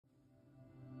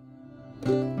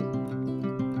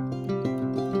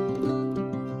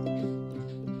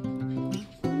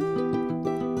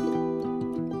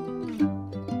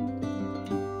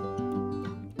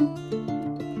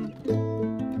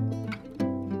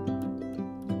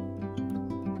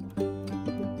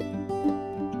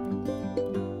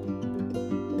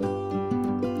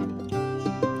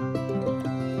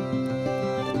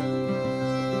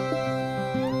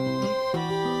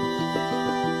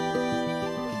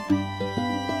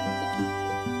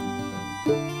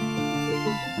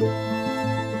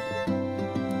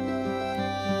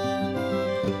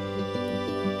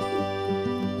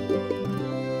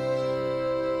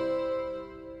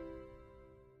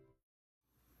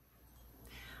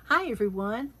Hi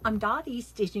everyone, I'm Dottie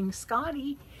stitching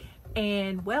Scotty,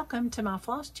 and welcome to my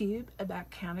floss tube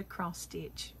about counted cross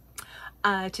stitch.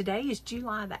 Today is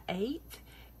July the 8th.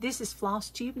 This is floss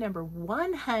tube number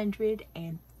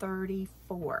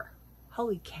 134.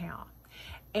 Holy cow.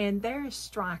 And there's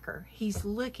Striker. He's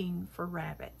looking for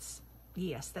rabbits.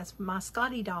 Yes, that's my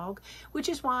Scotty dog, which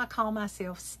is why I call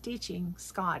myself Stitching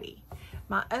Scotty.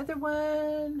 My other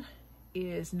one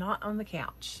is not on the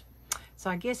couch, so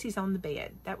I guess he's on the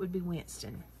bed. That would be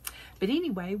Winston. But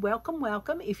anyway, welcome,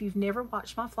 welcome. If you've never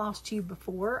watched my floss tube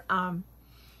before, I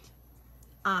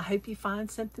hope you find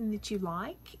something that you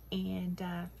like, and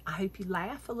I hope you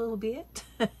laugh a little bit.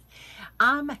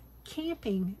 I'm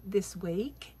camping this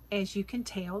week. As you can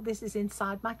tell, this is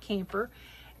inside my camper.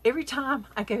 Every time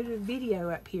I go to video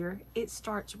up here, it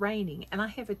starts raining, and I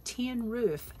have a tin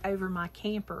roof over my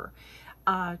camper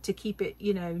to keep it,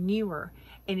 you know, newer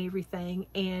and everything,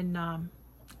 and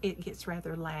it gets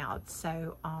rather loud.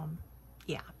 So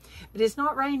yeah, but it's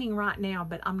not raining right now,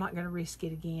 but I'm not going to risk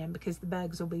it again because the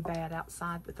bugs will be bad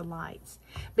outside with the lights.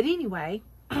 But anyway,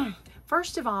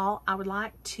 first of all, I would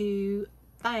like to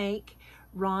thank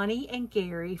Ronnie and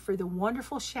Gary for the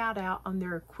wonderful shout out on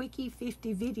their Quickie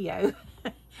 50 video.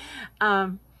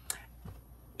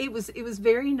 It was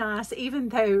very nice, even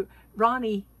though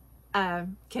Ronnie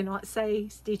cannot say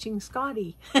Stitching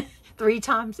Scotty 3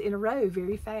 times in a row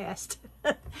very fast.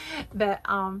 But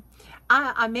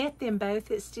I met them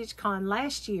both at StitchCon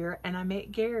last year, and I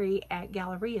met Gary at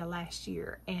Galleria last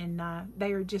year, and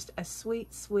they are just a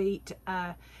sweet, sweet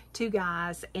 2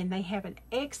 guys, and they have an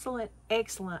excellent,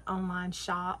 excellent online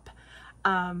shop.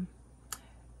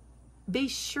 Be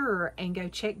sure and go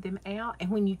check them out, and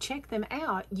when you check them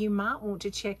out, you might want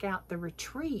to check out the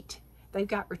retreat. They've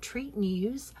got retreat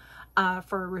news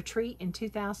for a retreat in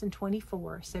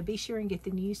 2024. So be sure and get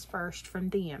the news first from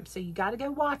them. So you got to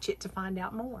go watch it to find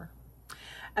out more.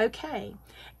 Okay.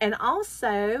 And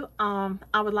also,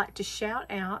 I would like to shout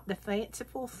out the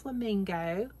Fanciful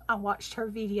Flamingo. I watched her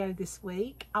video this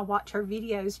week. I watch her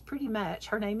videos pretty much.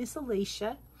 Her name is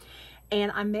Alicia,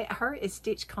 and I met her at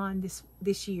StitchCon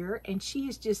this year, and she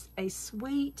is just a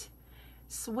sweet,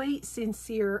 sweet,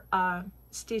 sincere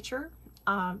stitcher.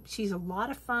 She's a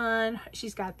lot of fun.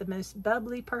 She's got the most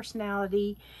bubbly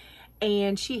personality,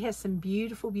 and she has some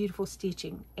beautiful, beautiful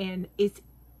stitching, and it's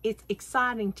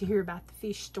exciting to hear about the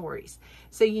fish stories.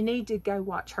 So you need to go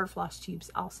watch her floss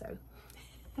tubes also.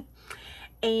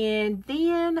 And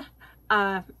then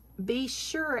be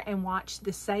sure and watch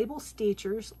the Sable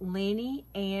Stitchers, Lenny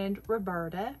and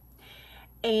Roberta.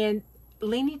 And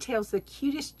Lenny tells the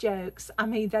cutest jokes. I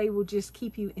mean, they will just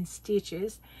keep you in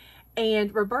stitches.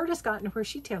 And Roberta's gotten to where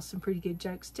she tells some pretty good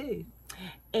jokes too.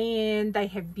 And they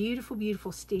have beautiful,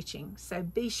 beautiful stitching. So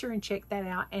be sure and check that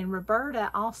out. And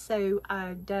Roberta also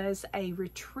does a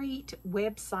retreat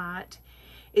website.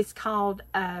 It's called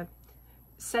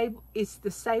it's the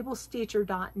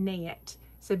sablestitcher.net.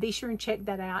 So be sure and check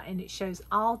that out. And it shows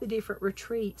all the different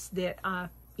retreats that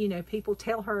you know, people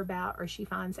tell her about or she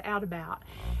finds out about.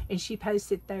 And she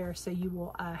posts it there, so you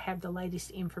will have the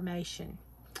latest information.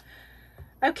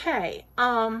 Okay,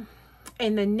 and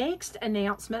the next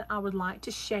announcement I would like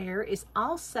to share is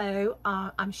also,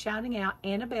 I'm shouting out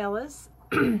Annabella's,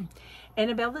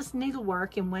 Annabella's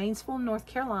Needlework in Waynesville, North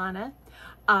Carolina.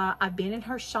 I've been in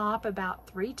her shop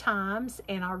about 3 times,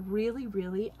 and I really,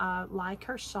 really like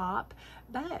her shop,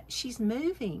 but she's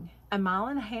moving 1.5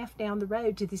 miles down the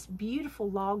road to this beautiful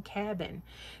log cabin.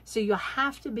 So you'll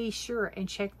have to be sure and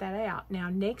check that out. Now,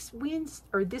 next Wednesday,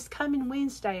 or this coming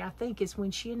Wednesday, I think, is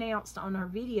when she announced on her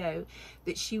video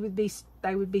that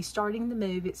they would be starting the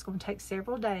move. It's going to take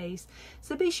several days.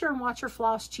 So be sure and watch her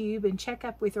floss tube and check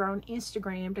up with her on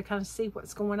Instagram to kind of see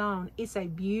what's going on. It's a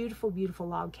beautiful, beautiful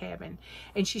log cabin.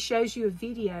 And she shows you a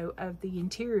video of the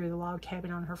interior of the log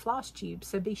cabin on her floss tube.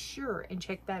 So be sure and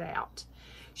check that out.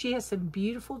 She has some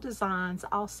beautiful designs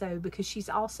also, because she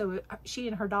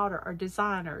and her daughter are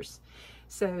designers.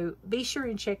 So be sure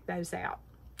and check those out.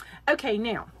 Okay,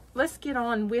 now let's get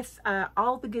on with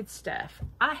all the good stuff.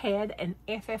 I had an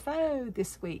FFO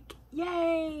this week.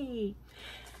 Yay!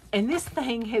 And this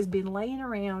thing has been laying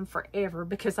around forever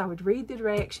because I would read the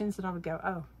directions and I would go,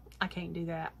 oh, I can't do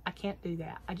that. I can't do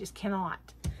that. I just cannot.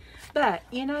 But,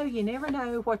 you know, you never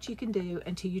know what you can do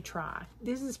until you try.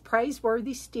 This is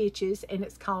Praiseworthy Stitches, and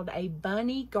it's called a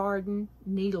Bunny Garden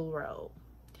Needle Roll.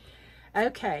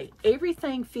 Okay,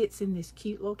 everything fits in this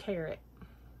cute little carrot.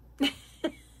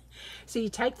 So you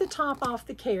take the top off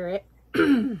the carrot,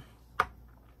 and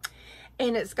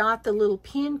it's got the little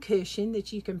pin cushion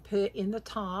that you can put in the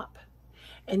top.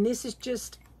 And this is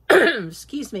just,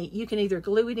 excuse me, you can either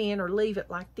glue it in or leave it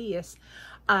like this.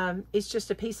 It's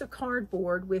just a piece of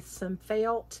cardboard with some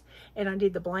felt, and I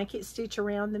did the blanket stitch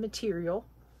around the material.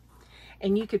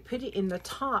 And you could put it in the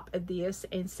top of this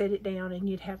and set it down, and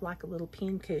you'd have like a little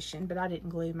pin cushion, but I didn't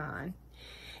glue mine.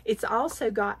 It's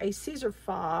also got a scissor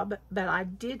fob, but I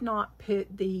did not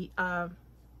put the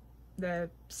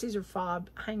scissor fob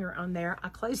hanger on there. I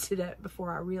closed it up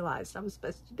before I realized I was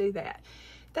supposed to do that.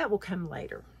 That will come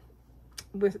later.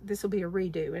 This will be a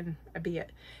redo in a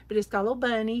bit. But it's got a little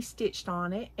bunny stitched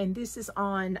on it, and this is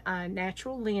on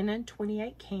natural linen,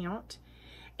 28 count,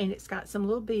 and it's got some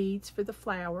little beads for the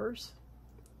flowers,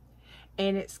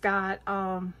 and it's got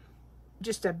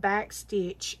just a back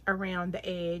stitch around the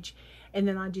edge, and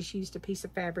then I just used a piece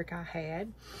of fabric I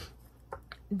had.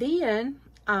 Then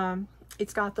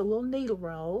it's got the little needle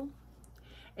roll,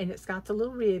 and it's got the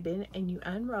little ribbon, and you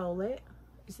unroll it.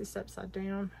 Is this upside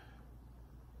down?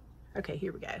 Okay,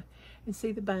 here we go. And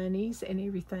see the bunnies and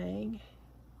everything.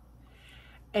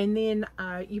 And then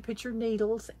you put your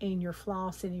needles and your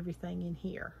floss and everything in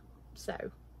here. So,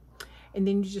 and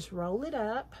then you just roll it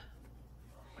up.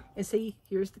 And see,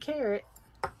 here's the carrot.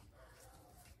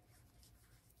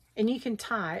 And you can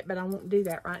tie it, but I won't do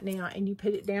that right now. And you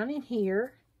put it down in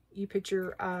here. You put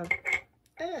your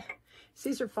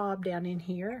scissor fob down in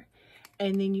here.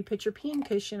 And then you put your pin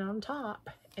cushion on top.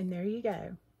 And there you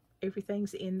go.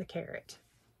 Everything's in the carrot.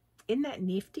 Isn't that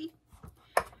nifty?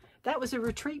 That was a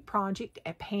retreat project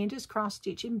at Panda's Cross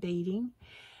Stitch and Beading.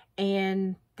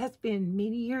 And that's been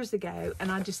many years ago.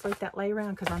 And I just let that lay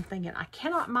around because I'm thinking, I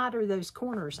cannot miter those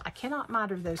corners. I cannot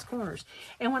miter those corners.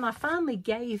 And when I finally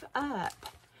gave up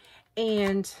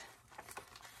and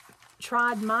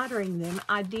tried mitering them,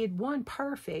 I did one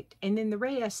perfect. And then the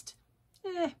rest,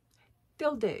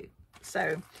 they'll do.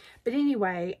 So, but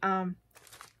anyway,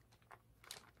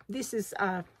 this is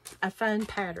a fun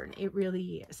pattern. It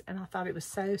really is. And I thought it was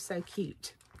so, so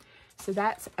cute. So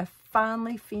that's a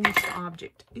finally finished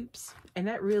object. Oops. And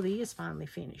that really is finally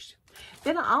finished.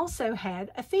 Then I also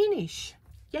had a finish.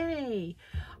 Yay.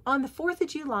 On the 4th of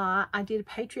July, I did a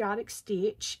patriotic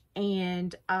stitch.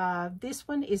 And this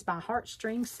one is by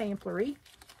Heartstring Samplery.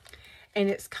 And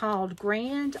it's called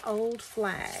Grand Old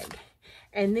Flag.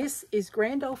 And this is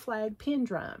Grand Old Flag Pin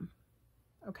Drum.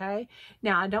 Okay,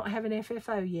 now I don't have an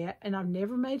FFO yet, and I've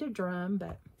never made a drum,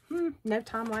 but no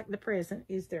time like the present,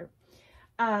 is there?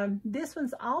 This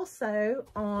one's also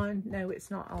on, no,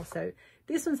 it's not also.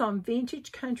 This one's on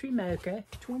Vintage Country Mocha,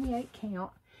 28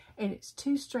 count, and it's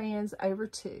 2 strands over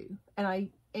 2,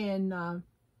 and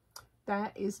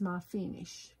that is my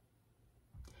finish.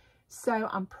 So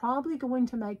I'm probably going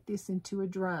to make this into a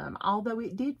drum, although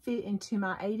it did fit into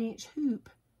my 8-inch hoop.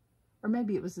 Or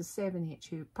maybe it was a 7-inch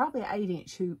hoop, probably an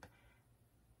 8-inch hoop,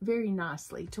 very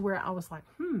nicely, to where I was like,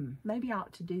 maybe I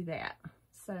ought to do that.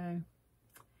 So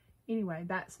anyway,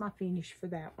 that's my finish for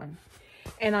that one.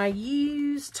 And I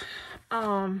used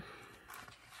all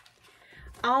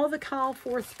the call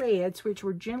for threads, which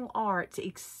were Gentle Arts,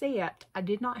 except I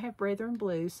did not have Brethren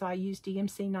Blue, so I used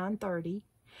DMC 930.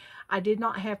 I did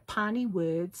not have Piney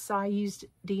Woods, so I used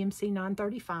DMC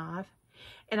 935.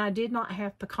 And I did not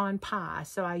have Pecan Pie,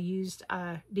 so I used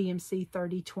DMC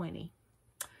 3020.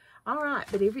 All right,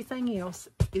 but everything else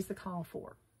is the call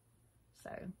for.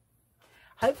 So,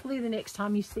 hopefully the next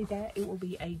time you see that, it will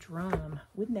be a drum.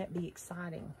 Wouldn't that be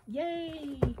exciting?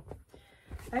 Yay!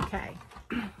 Okay,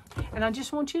 and I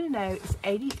just want you to know it's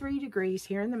 83 degrees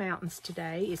here in the mountains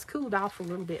today. It's cooled off a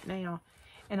little bit now,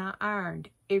 and I ironed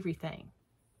everything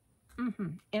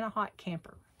in a hot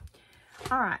camper.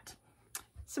 All right.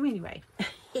 So anyway,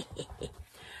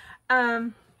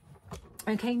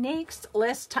 okay, next,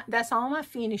 that's all my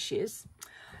finishes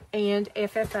and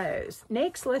FFOs.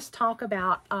 Next, let's talk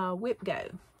about Whip Go.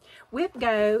 Whip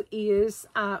Go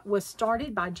was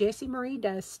started by Jessie Marie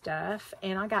Does Stuff,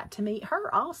 and I got to meet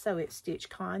her also at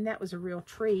StitchCon. That was a real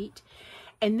treat.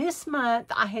 And this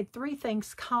month, I had 3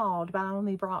 things called, but I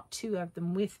only brought 2 of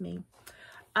them with me.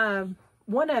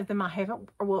 one of them I haven't,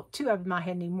 well, two of them I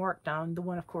hadn't even worked on. The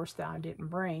one, of course, that I didn't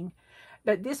bring.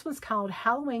 But this one's called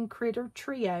Halloween Critter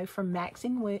Trio from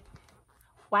Waxing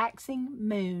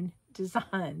Moon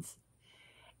Designs.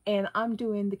 And I'm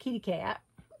doing the kitty cat.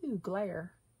 Ooh,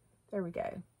 glare. There we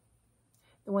go.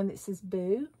 The one that says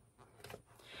Boo.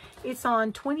 It's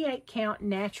on 28 count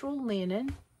natural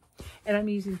linen. And I'm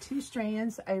using 2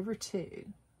 strands over 2.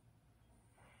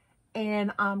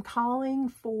 And I'm calling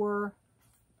for,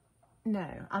 no,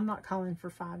 I'm not calling for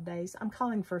 5 days. I'm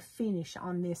calling for finish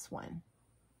on this one,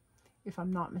 if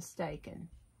I'm not mistaken.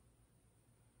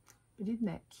 But isn't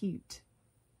that cute?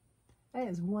 That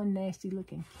is one nasty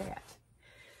looking cat.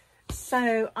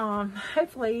 So,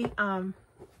 hopefully, I'll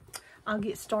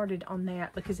get started on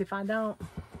that, because if I don't,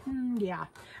 yeah,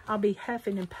 I'll be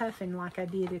huffing and puffing like I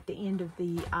did at the end of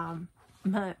the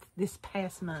month, this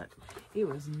past month. It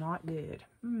was not good.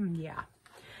 Yeah.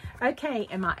 Okay,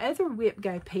 and my other Whip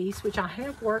Go piece, which I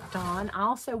have worked on, I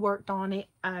also worked on it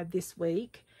this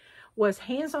week, was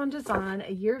Hands-On Design,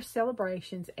 A Year of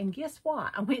Celebrations. And guess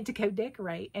what? I went to go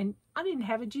decorate, and I didn't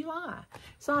have a July.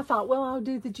 So I thought, well, I'll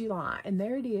do the July. And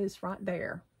there it is right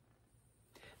there.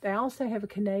 They also have a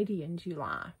Canadian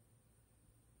July.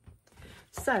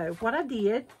 So what I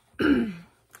did, and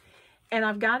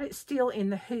I've got it still in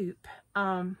the hoop.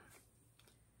 Let's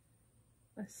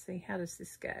see, how does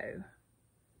this go?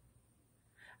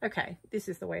 Okay, this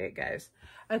is the way it goes.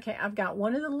 Okay, I've got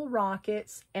one of the little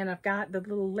rockets, and I've got the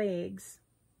little legs.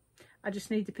 I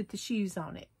just need to put the shoes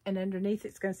on it. And underneath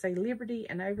it's going to say Liberty,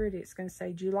 and over it it's going to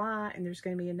say July, and there's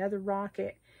going to be another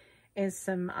rocket and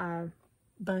some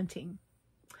bunting.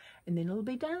 And then it'll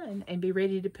be done and be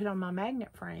ready to put on my magnet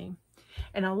frame.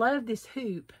 And I love this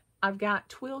hoop. I've got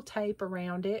twill tape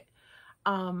around it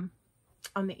on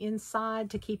the inside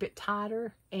to keep it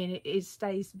tighter, and it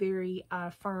stays very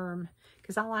firm,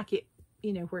 because I like it,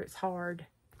 you know, where it's hard.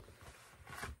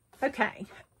 Okay,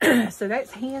 so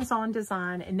that's Hands-On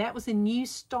Design, and that was a new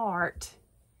start,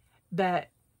 but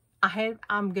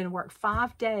I'm going to work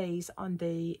 5 days on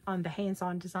the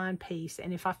Hands-On Design piece,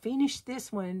 and if I finish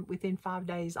this one within 5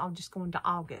 days, I'll just go into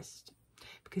August,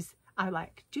 because I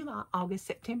like July, August,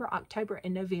 September, October,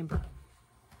 and November.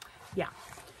 Yeah,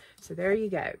 so there you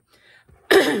go.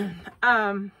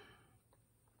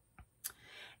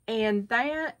 And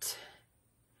that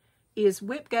is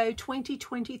Whip Go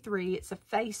 2023. It's a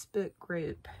Facebook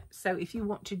group. So if you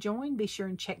want to join, be sure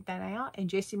and check that out. And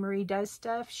Jessie Marie does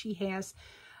stuff. She has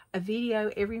a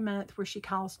video every month where she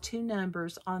calls 2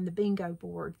 numbers on the bingo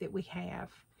board that we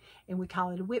have. And we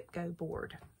call it a Whip Go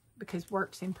board, because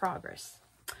work's in progress.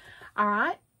 All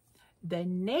right. The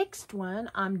next one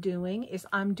I'm doing is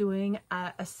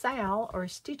a SAL, or a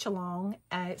stitch along.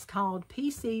 It's called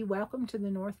PC Welcome to the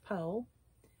North Pole.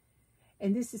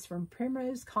 And this is from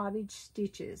Primrose Cottage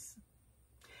Stitches.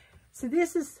 So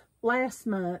this is last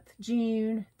month,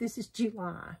 June. This is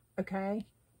July, okay?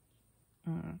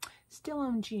 Still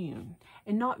on June.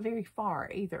 And not very far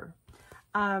either.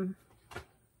 Where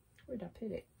did I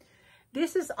put it?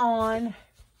 This is on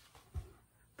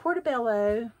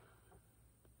Portobello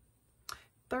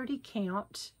 30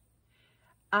 count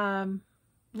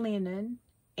linen,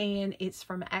 and it's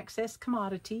from Access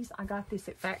Commodities. I got this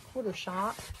at Fat Quarter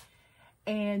Shop,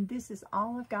 and this is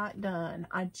all I've got done.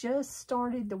 I just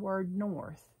started the word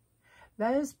north.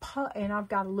 And I've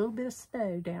got a little bit of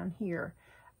snow down here.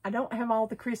 I don't have all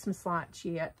the Christmas lights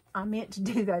yet. I meant to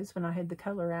do those when I had the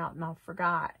color out, and I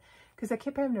forgot, because I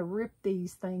kept having to rip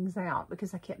these things out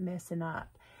because I kept messing up.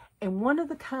 And one of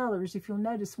the colors, if you'll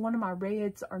notice, one of my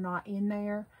reds are not in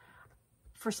there.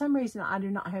 For some reason, I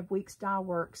do not have Weeks Dye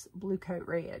Works Blue Coat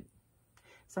Red.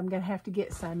 So I'm going to have to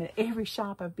get some. And every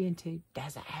shop I've been to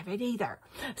doesn't have it either.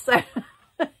 So,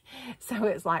 so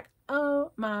it's like,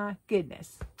 oh my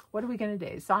goodness. What are we going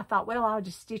to do? So I thought, well, I'll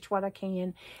just stitch what I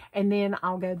can. And then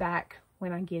I'll go back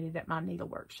when I get it at my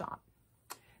needlework shop.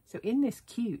 So isn't this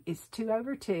cute? It's 2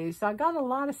 over 2. So I got a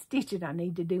lot of stitching I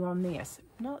need to do on this.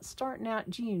 Not starting out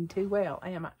June too well,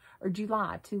 am I? Or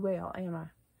July too well, am I?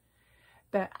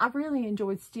 But I really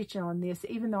enjoyed stitching on this,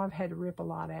 even though I've had to rip a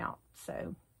lot out.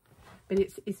 So, but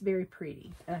it's very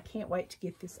pretty. And I can't wait to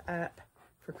get this up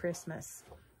for Christmas.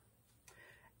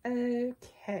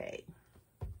 Okay.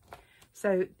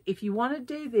 So if you want to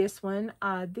do this one,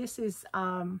 this is,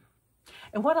 and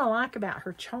what I like about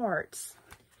her charts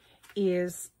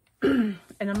is, and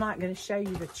I'm not going to show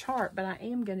you the chart, but I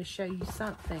am going to show you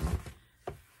something.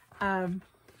 Oh,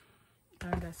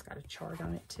 that's got a chart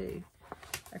on it too.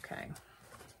 Okay.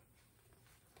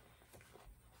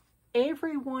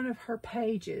 Every one of her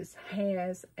pages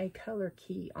has a color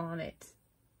key on it.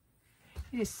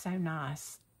 It is so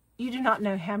nice. You do not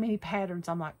know how many patterns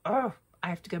I'm like, oh, I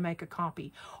have to go make a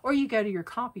copy. Or you go to your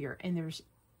copier and there's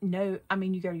no, I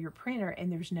mean, you go to your printer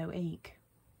and there's no ink.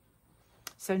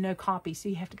 So no copy. So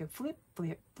you have to go flip,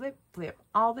 flip, flip, flip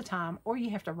all the time. Or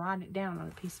you have to write it down on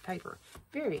a piece of paper.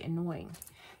 Very annoying.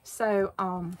 So,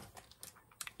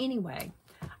 anyway,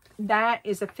 that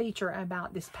is a feature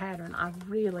about this pattern I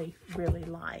really, really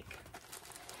like.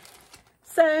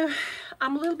 So,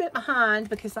 I'm a little bit behind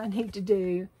because I need to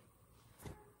do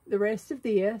the rest of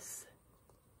this,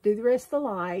 do the rest of the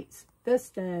lights, the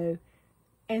snow,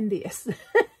 and this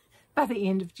by the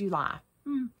end of July.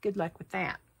 Good luck with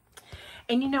that.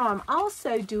 And you know, I'm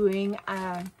also doing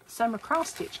a summer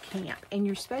cross-stitch camp, and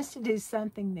you're supposed to do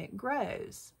something that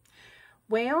grows.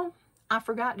 Well, I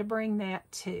forgot to bring that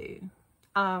too.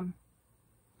 I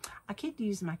could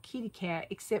use my kitty cat,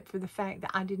 except for the fact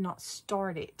that I did not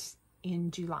start it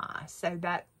in July, so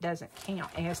that doesn't count.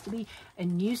 It has to be a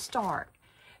new start.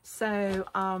 So,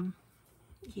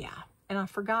 yeah, and I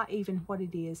forgot even what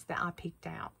it is that I picked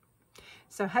out.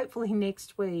 So hopefully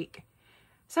next week,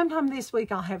 sometime this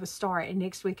week, I'll have a start, and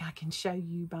next week I can show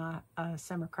you my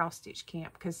summer cross-stitch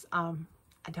camp, because I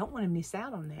don't want to miss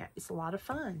out on that. It's a lot of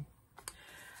fun.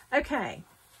 Okay.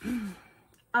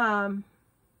 I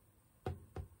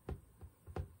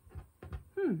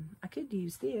could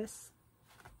use this.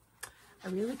 I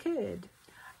really could.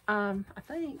 I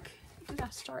think, did I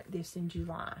start this in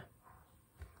July?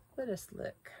 Let us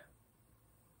look.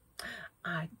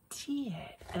 I did,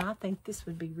 and I think this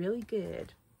would be really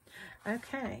good.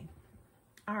 Okay.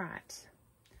 All right.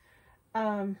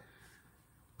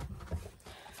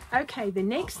 Okay, the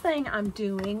next thing I'm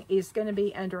doing is going to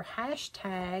be under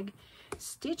hashtag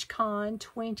StitchCon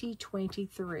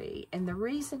 2023. And the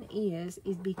reason is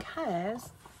because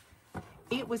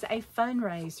it was a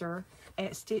fundraiser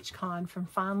at StitchCon from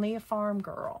Finally a Farm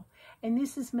Girl. And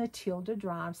this is Matilda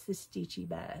Drives the Stitchy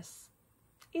Bus.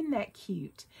 Isn't that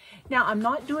cute? Now, I'm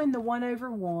not doing the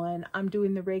 1/1. I'm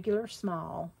doing the regular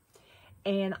small.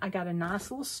 And I got a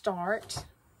nice little start.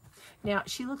 Now,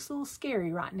 she looks a little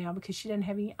scary right now because she doesn't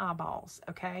have any eyeballs,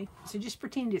 okay? So just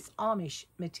pretend it's Amish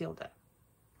Matilda.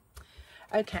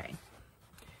 Okay.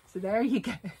 So there you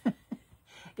go.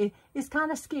 It's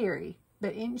kind of scary,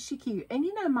 but isn't she cute? And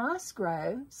you know, mice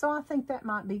grow, so I think that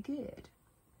might be good.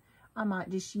 I might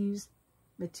just use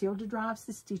Matilda Drives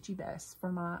the Stitchy Bus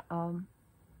for my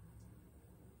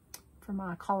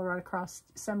Colorado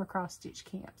Summer Cross Stitch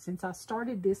Camp, since I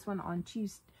started this one on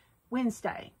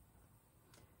Wednesday.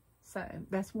 So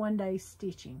that's 1 day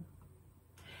stitching.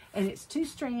 And it's 2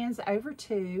 strands over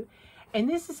 2. And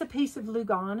this is a piece of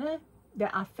Lugana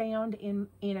that I found in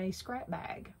a scrap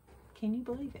bag. Can you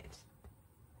believe it?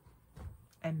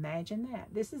 Imagine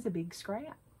that. This is a big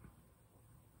scrap.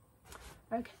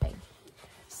 Okay.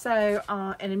 So,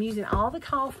 and I'm using all the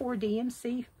Call for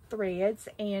DMC threads.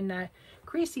 And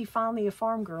Chrissy, Finally a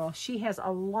Farm Girl, she has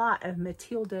a lot of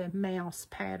Matilda mouse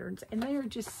patterns. And they are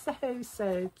just so,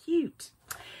 so cute.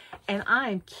 And I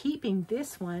am keeping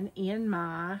this one in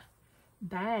my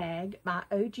bag by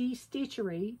OG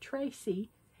Stitchery, Tracy.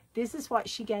 This is what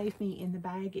she gave me in the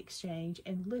bag exchange.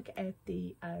 And look at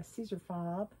the scissor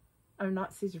fob. Oh,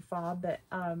 not scissor fob, but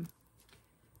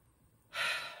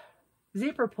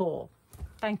zipper pull.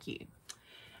 Thank you.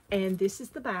 And this is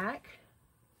the back.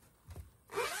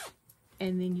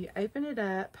 And then you open it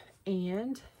up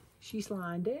and she's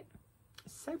lined it.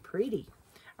 It's so pretty.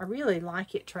 I really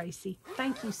like it, Tracy.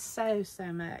 Thank you so,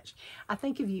 so much. I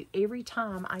think of you every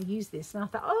time I use this. And I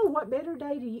thought, oh, what better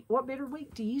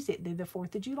week to use it than the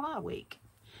 4th of July week?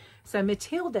 So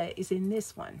Matilda is in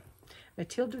this one.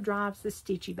 Matilda Drives the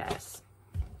Stitchy Bus.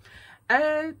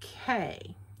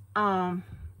 Okay.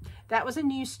 That was a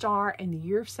new start, and the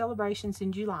Year of Celebrations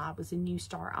in July was a new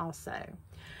start also.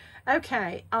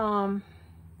 Okay.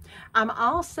 I'm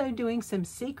also doing some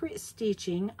secret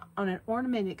stitching on an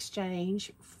ornament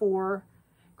exchange for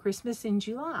Christmas in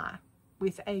July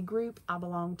with a group I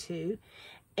belong to.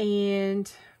 And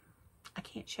I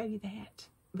can't show you that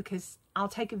because I'll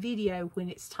take a video when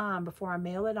it's time before I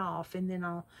mail it off, and then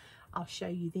I'll show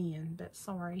you then, but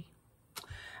sorry.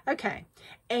 Okay,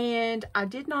 and I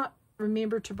did not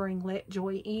remember to bring Let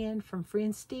Joy In from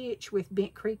Friend Stitch with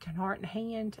Bent Creek and Heart in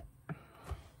Hand.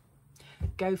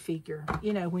 Go figure.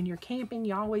 You know, when you're camping,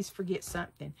 you always forget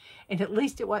something. And at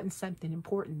least it wasn't something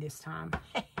important this time.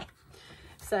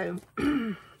 So,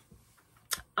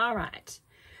 all right.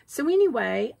 So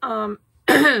anyway,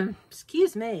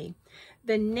 excuse me.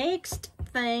 The next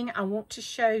thing I want to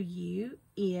show you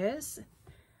is,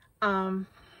 I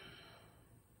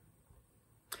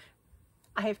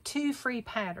have 2 free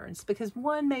patterns because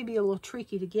one may be a little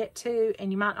tricky to get to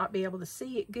and you might not be able to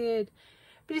see it good,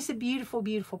 but it's a beautiful,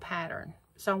 beautiful pattern.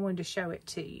 So I wanted to show it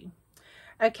to you.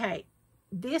 Okay,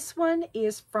 this one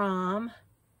is from,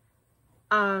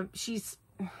 she's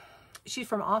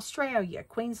from Australia,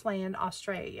 Queensland,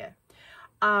 Australia.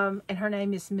 And her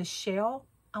name is Michelle,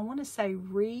 I want to say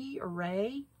Rea,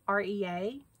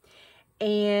 R-E-A.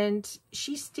 And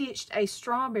she stitched a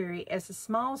strawberry as a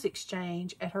smalls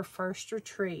exchange at her first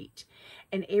retreat.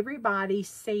 And everybody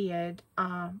said,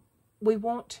 we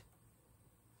want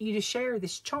you to share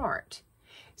this chart.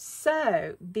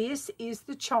 So this is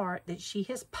the chart that she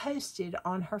has posted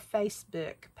on her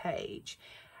Facebook page.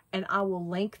 And I will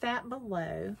link that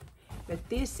below. But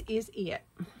this is it.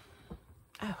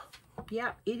 Oh,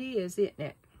 yeah, it is, isn't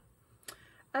it?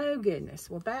 Oh,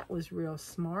 goodness. Well, that was real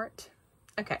smart.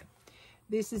 Okay,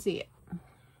 this is it.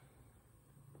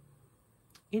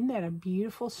 Isn't that a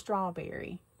beautiful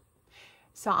strawberry?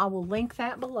 So I will link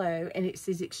that below. And it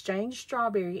says Exchange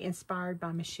Strawberry inspired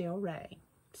by Michelle Rea.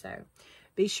 So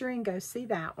be sure and go see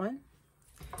that one.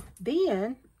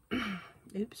 Then,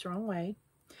 oops, wrong way.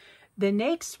 The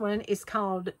next one is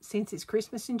called, since it's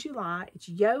Christmas in July, it's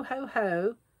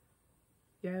YoHoHoHo.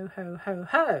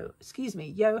 YoHoHoHo, excuse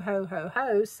me,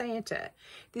 YoHoHoHo Santa.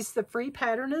 This is the free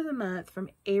pattern of the month from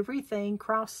Everything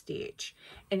Cross Stitch,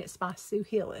 and it's by Sue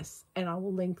Hillis, and I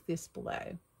will link this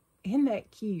below. Isn't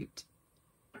that cute?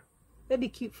 That'd be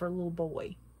cute for a little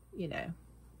boy, you know.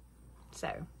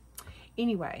 So,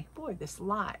 anyway, boy, this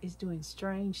light is doing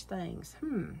strange things.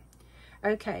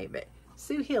 Okay, but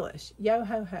Sue Hillis,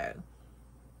 YoHoHo.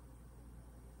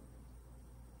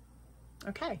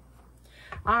 Okay.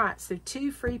 All right, so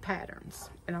 2 free patterns,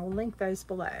 and I will link those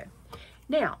below.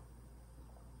 Now,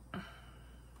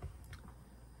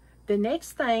 the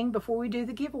next thing before we do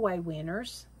the giveaway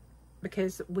winners,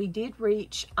 because we did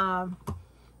reach, well,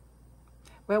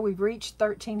 we've reached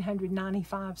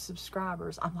 1,395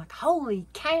 subscribers. I'm like, holy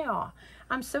cow!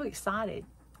 I'm so excited.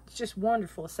 It's just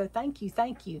wonderful. So thank you,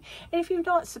 thank you. And if you've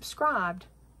not subscribed,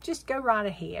 just go right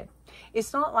ahead.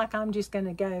 It's not like I'm just going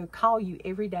to go call you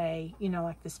every day, you know,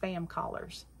 like the spam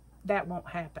callers. That won't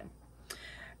happen.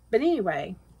 But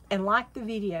anyway, and like the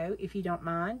video if you don't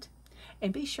mind.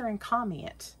 And be sure and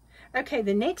comment. Okay,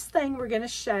 the next thing we're going to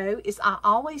show is I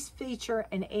always feature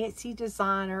an Etsy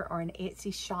designer or an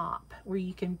Etsy shop where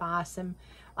you can buy some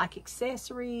like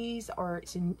accessories, or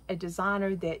it's a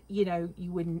designer that, you know,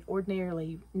 you wouldn't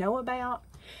ordinarily know about.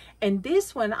 And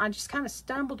this one, I just kind of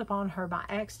stumbled upon her by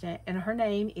accident, and her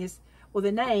name is, well,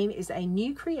 the name is A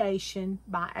New Creation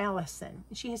by Allison.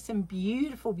 She has some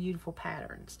beautiful, beautiful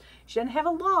patterns. She doesn't have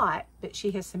a lot, but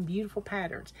she has some beautiful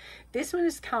patterns. This one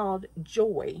is called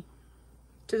Joy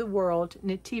to the World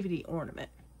Nativity Ornament.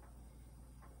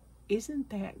 Isn't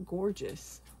that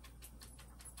gorgeous?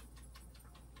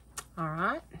 All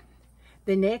right.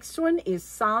 The next one is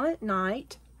Silent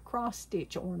Night Cross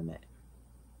Stitch Ornament.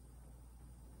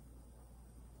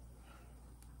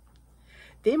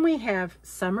 Then we have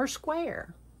Summer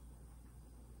Square.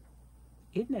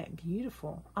 Isn't that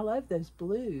beautiful? I love those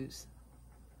blues.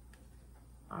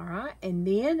 All right. And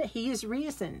then He Is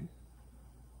Risen.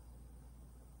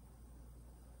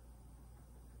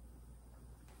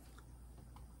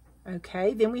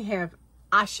 Okay. Then we have,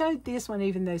 I showed this one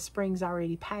even though spring's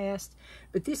already passed,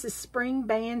 but this is Spring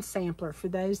Band Sampler for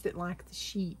those that like the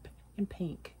sheep in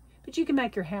pink. But you can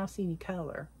make your house any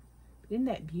color. Isn't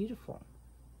that beautiful?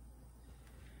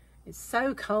 It's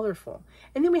so colorful.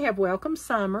 And then we have Welcome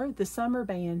Summer, the Summer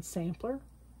Band Sampler.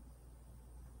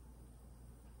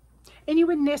 And you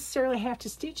wouldn't necessarily have to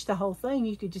stitch the whole thing.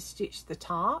 You could just stitch the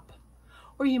top,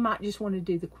 or you might just want to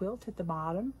do the quilt at the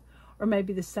bottom, or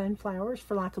maybe the sunflowers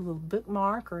for like a little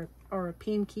bookmark or a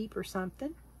pin keep or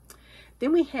something.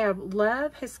 Then we have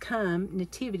Love Has Come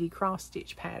Nativity Cross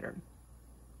Stitch Pattern.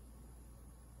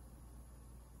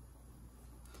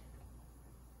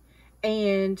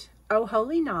 And Oh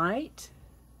Holy Night.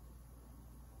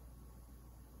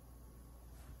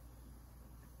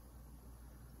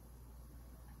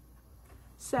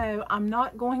 So I'm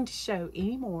not going to show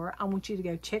any more. I want you to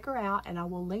go check her out, and I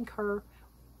will link her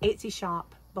Etsy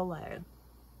shop below.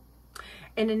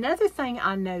 And another thing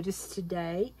I noticed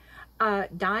today,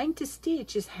 Dying to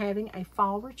Stitch is having a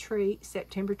fall retreat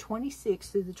September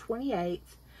 26th through the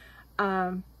 28th.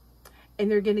 And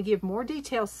they're going to give more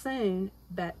details soon,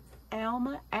 but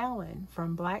Alma Allen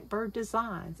from Blackbird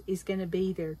Designs is going to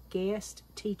be their guest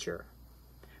teacher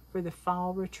for the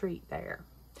fall retreat there.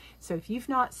 So if you've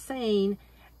not seen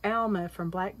Alma from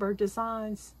Blackbird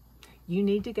Designs, you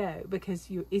need to go, because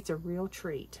it's a real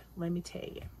treat, let me tell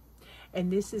you.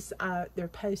 And this is they're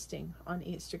posting on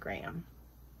Instagram.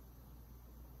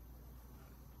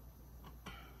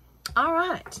 All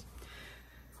right.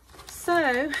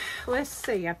 So, let's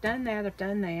see. I've done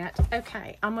that.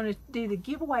 Okay, I'm going to do the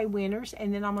giveaway winners,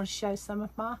 and then I'm going to show some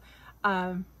of my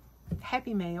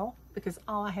Happy Mail, because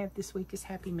all I have this week is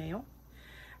Happy Mail.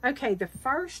 Okay, the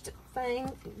first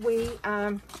thing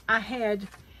I had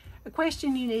a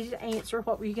question you needed to answer.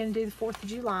 What were you going to do the 4th of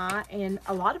July? And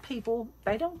a lot of people,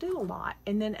 they don't do a lot.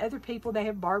 And then other people, they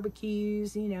have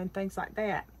barbecues, you know, and things like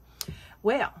that.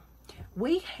 Well,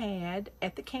 we had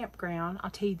at the campground, I'll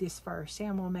tell you this first. See,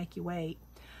 I'm going to make you wait.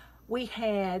 We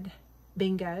had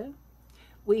bingo.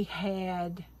 We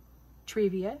had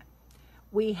trivia.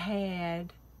 We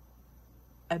had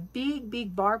a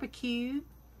big barbecue.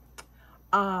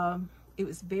 It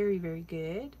was very, very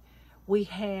good. We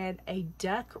had a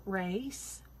duck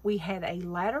race. We had a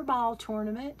ladder ball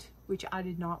tournament, which I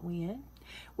did not win.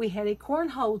 We had a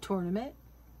cornhole tournament.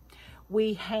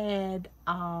 We had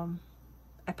a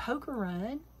poker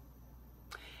run.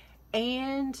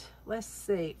 And let's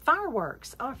see,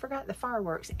 fireworks. Oh, I forgot the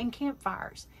fireworks and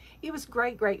campfires. It was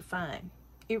great fun.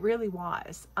 It really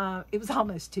was. It was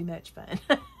almost too much fun.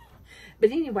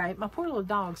 But anyway, my poor little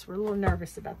dogs were a little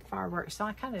nervous about the fireworks, so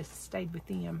I kind of stayed with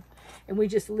them. And we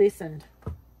just listened.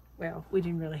 Well, we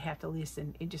didn't really have to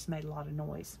listen. It just made a lot of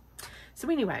noise. So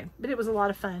anyway, but it was a lot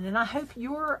of fun. And I hope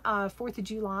your 4th of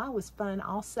July was fun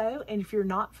also. And if you're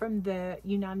not from the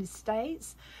United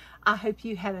States, I hope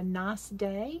you had a nice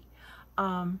day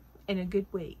and a good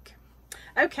week.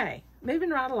 Okay,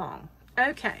 moving right along.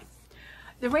 Okay,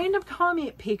 the random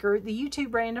comment picker, the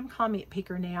YouTube random comment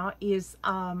picker now is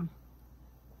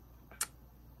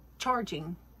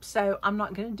charging, so I'm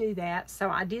not going to do that. So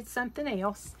I did something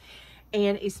else,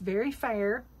 and it's very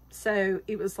fair. So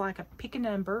it was like a pick a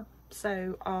number.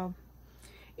 So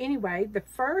anyway, the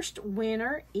first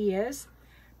winner is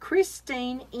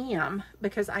Christine M,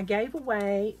 because I gave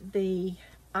away the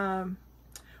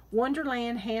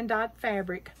Wonderland hand-dyed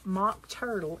fabric mock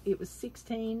turtle. It was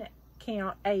 16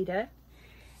 count Ada,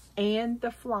 and the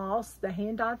floss, the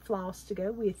hand-dyed floss to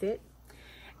go with it.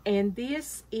 And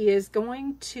this is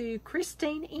going to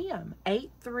Christine M,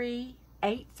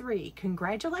 8383.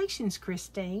 Congratulations,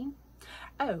 Christine.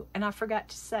 Oh, and I forgot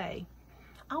to say,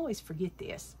 I always forget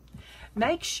this.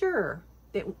 Make sure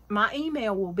that my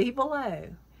email will be below.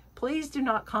 Please do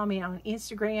not comment on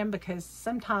Instagram, because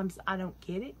sometimes I don't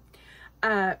get it.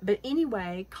 But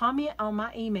anyway, comment on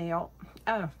my email.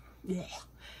 Oh, yeah.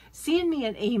 Send me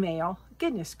an email.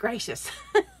 Goodness gracious.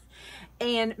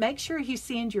 And make sure you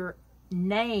send your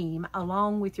name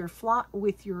along with your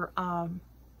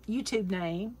YouTube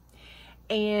name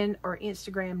and or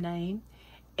Instagram name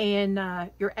and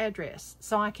your address,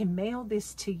 so I can mail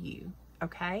this to you.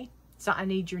 Okay, so I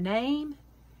need your name,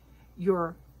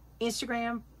 your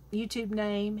Instagram, YouTube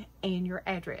name, and your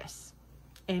address.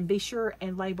 And be sure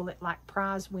and label it like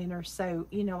prize winner, so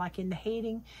you know, like in the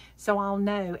heading, so I'll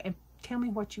know, and tell me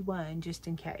what you won just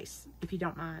in case, if you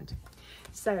don't mind.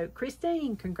 So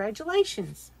Christine,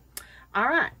 congratulations. All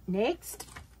right, next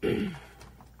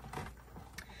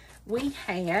we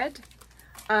had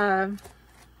oh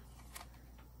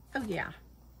yeah,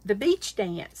 the beach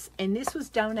dance, and this was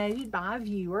donated by a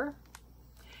viewer,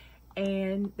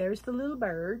 and there's the little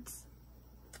birds.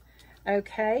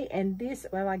 Okay, and this,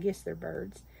 well, I guess they're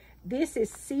birds. This is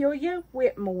Celia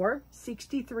Whitmore,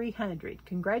 6300.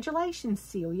 Congratulations,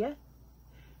 Celia.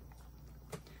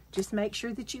 Just make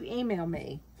sure that you email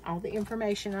me all the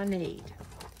information I need.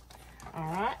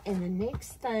 All right, and the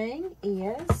next thing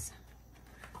is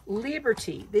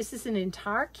Liberty. This is an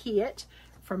entire kit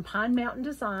from Pine Mountain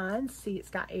Designs. See, it's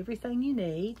got everything you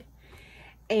need.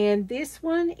 And this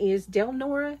one is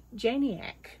Delnora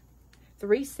Janiak,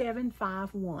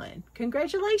 3751.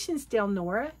 Congratulations,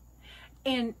 Delnora.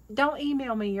 And don't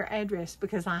email me your address,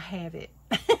 because I have it.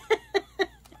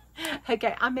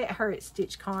 Okay, I met her at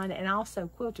StitchCon and also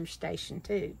Quilter Station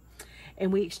too.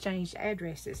 And we exchanged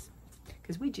addresses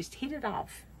because we just hit it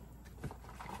off.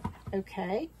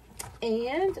 Okay,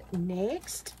 and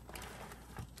next,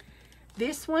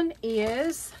 this one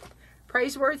is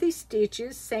Praiseworthy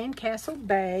Stitches, Sandcastle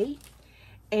Bay,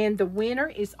 and the winner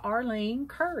is Arlene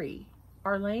Curry.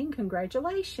 Arlene,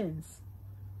 congratulations.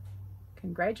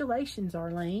 Congratulations,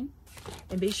 Arlene.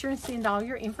 And be sure and send all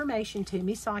your information to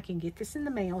me so I can get this in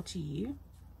the mail to you.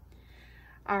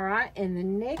 All right, and the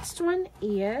next one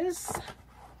is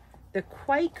the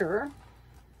Quaker.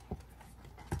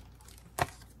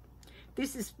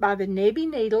 This is by the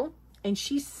Nebby Needle, and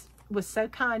she was so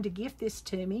kind to gift this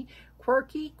to me.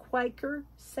 Quirky Quaker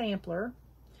Sampler.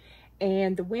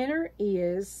 And the winner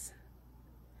is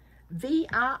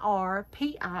VIRPIR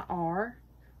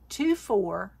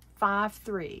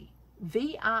 2453.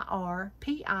 VIRPIR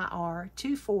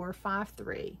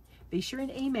 2453. be sure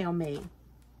and email me.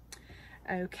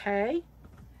 Okay,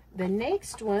 the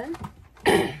next one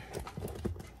okay,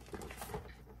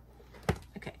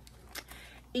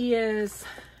 is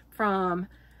from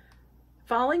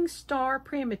Falling Star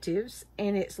Primitives,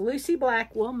 and it's Lucy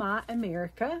Blackwell, My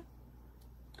America.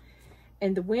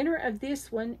 And the winner of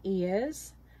this one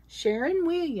is Sharon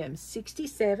Williams,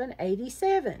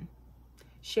 6787.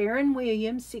 Sharon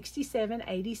Williams,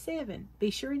 6787. Be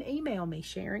sure and email me,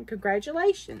 Sharon.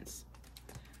 Congratulations.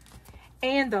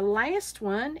 And the last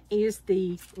one is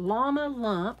the Llama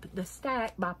Lump, the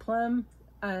stack by Plum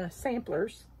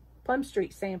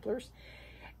Street Samplers.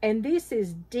 And this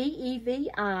is DEVISISK.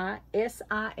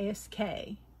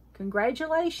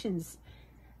 Congratulations,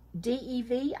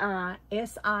 DEVISISK.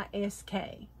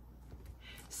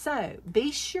 So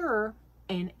be sure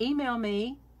and email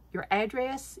me your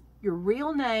address, your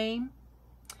real name,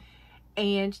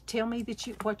 and tell me that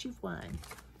what you've won.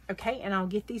 Okay, and I'll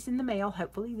get these in the mail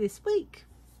hopefully this week.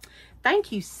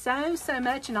 Thank you so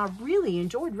much, and I really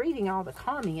enjoyed reading all the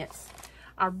comments.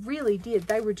 I really did.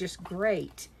 They were just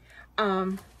great.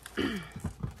 I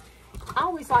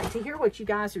always like to hear what you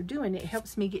guys are doing. It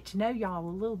helps me get to know y'all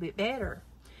a little bit better.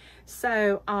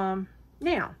 So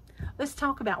now let's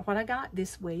talk about what I got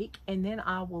this week, and then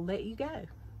I will let you go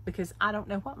because I don't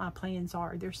know what my plans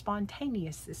are. They're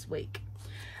spontaneous this week.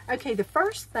 Okay, the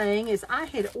first thing is I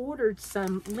had ordered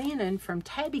some linen from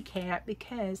Tabby Cat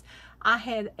because I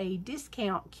had a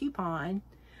discount coupon,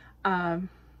 and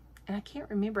I can't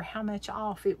remember how much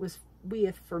off it was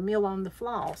with for Mill on the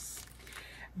Floss.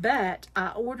 But I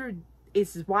ordered,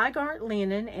 it's Weigart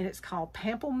linen, and it's called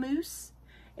Pamplemousse,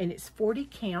 and it's 40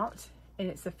 count, and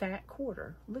it's a fat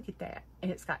quarter. Look at that.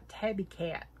 And it's got Tabby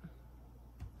Cat.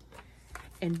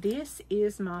 And this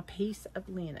is my piece of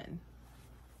linen.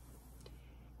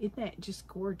 Isn't that just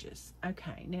gorgeous?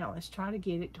 Okay, now let's try to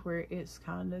get it to where it's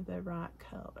kind of the right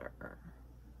color.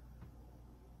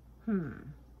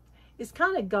 It's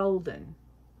kind of golden,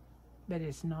 but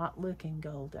it's not looking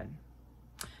golden.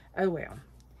 Oh well.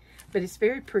 But it's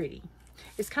very pretty.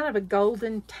 It's kind of a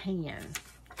golden tan.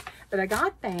 But I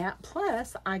got that,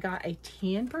 plus I got a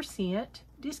 10%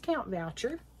 discount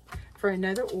voucher for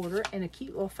another order and a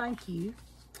cute little thank you.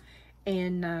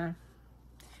 And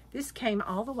this came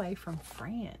all the way from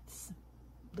France.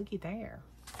 Looky there.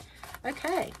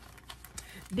 Okay.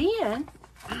 Then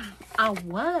I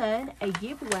won a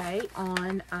giveaway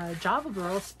on Java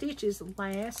Girl Stitches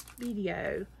last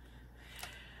video.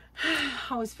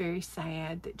 I was very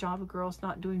sad that Java Girl's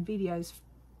not doing videos.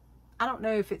 I don't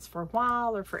know if it's for a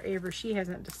while or forever. She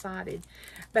hasn't decided.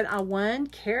 But I won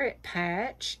Carrot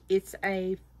Patch. It's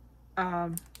a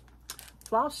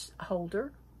floss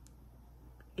holder.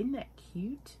 Isn't that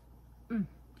cute?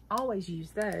 Always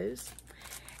use those.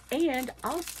 And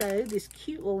also this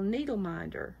cute little needle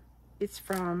minder. It's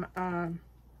from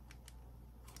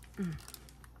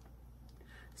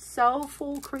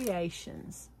Soulful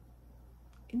Creations.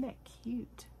 Isn't that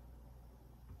cute?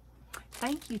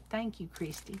 Thank you,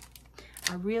 Christy.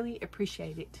 I really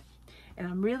appreciate it. And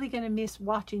I'm really going to miss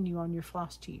watching you on your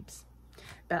floss tubes.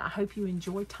 But I hope you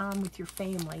enjoy time with your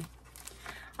family.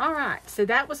 All right, so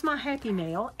that was my happy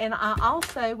mail. And I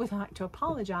also would like to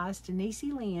apologize to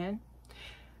Niecy Lynn.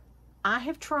 I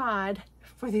have tried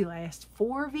for the last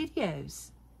 4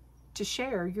 videos to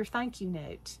share your thank you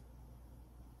note.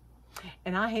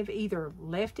 And I have either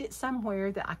left it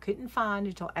somewhere that I couldn't find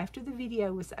until after the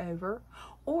video was over,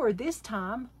 or this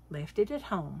time left it at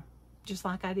home, just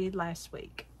like I did last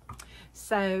week.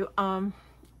 So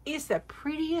it's the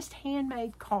prettiest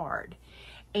handmade card.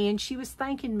 And she was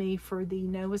thanking me for the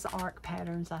Noah's Ark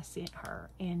patterns I sent her.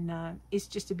 And it's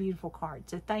just a beautiful card.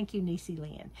 So thank you, Niecy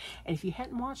Lynn. And if you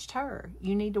hadn't watched her,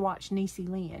 you need to watch Niecy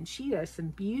Lynn. She does some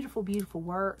beautiful, beautiful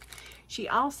work. She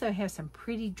also has some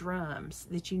pretty drums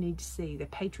that you need to see, the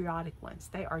patriotic ones.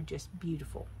 They are just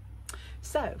beautiful.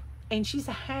 So, and she's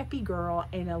a happy girl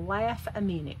and a laugh a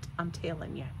minute, I'm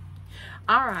telling you.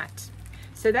 All right.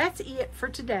 So that's it for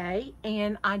today,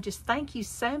 and I just thank you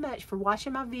so much for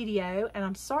watching my video, and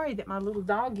I'm sorry that my little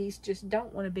doggies just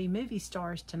don't want to be movie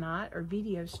stars tonight, or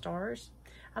video stars.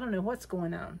 I don't know what's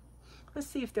going on. Let's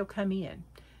see if they'll come in.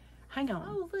 Hang on.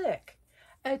 Oh, look.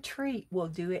 A treat will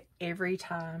do it every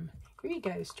time. Here you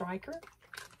go, Striker.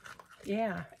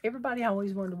 Yeah, everybody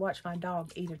always wanted to watch my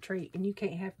dog eat a treat, and you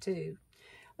can't have 2.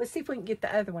 Let's see if we can get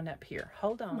the other one up here.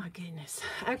 Hold on. Oh my goodness.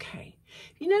 Okay.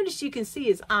 You notice you can see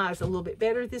his eyes a little bit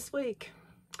better this week.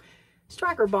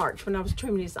 Striker barked when I was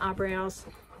trimming his eyebrows.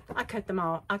 I cut them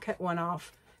off. I cut one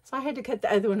off. So I had to cut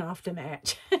the other one off to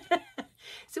match.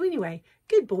 So anyway,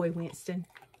 good boy, Winston.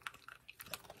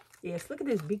 Yes, look at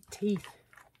his big teeth.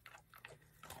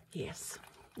 Yes.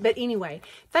 But anyway,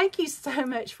 thank you so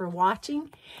much for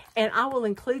watching, and I will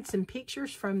include some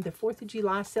pictures from the 4th of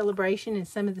July celebration and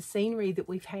some of the scenery that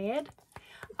we've had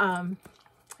on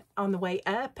the way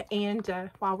up and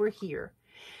while we're here.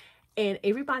 And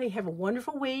everybody have a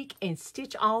wonderful week and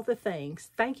stitch all the things.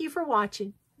 Thank you for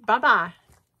watching. Bye-bye.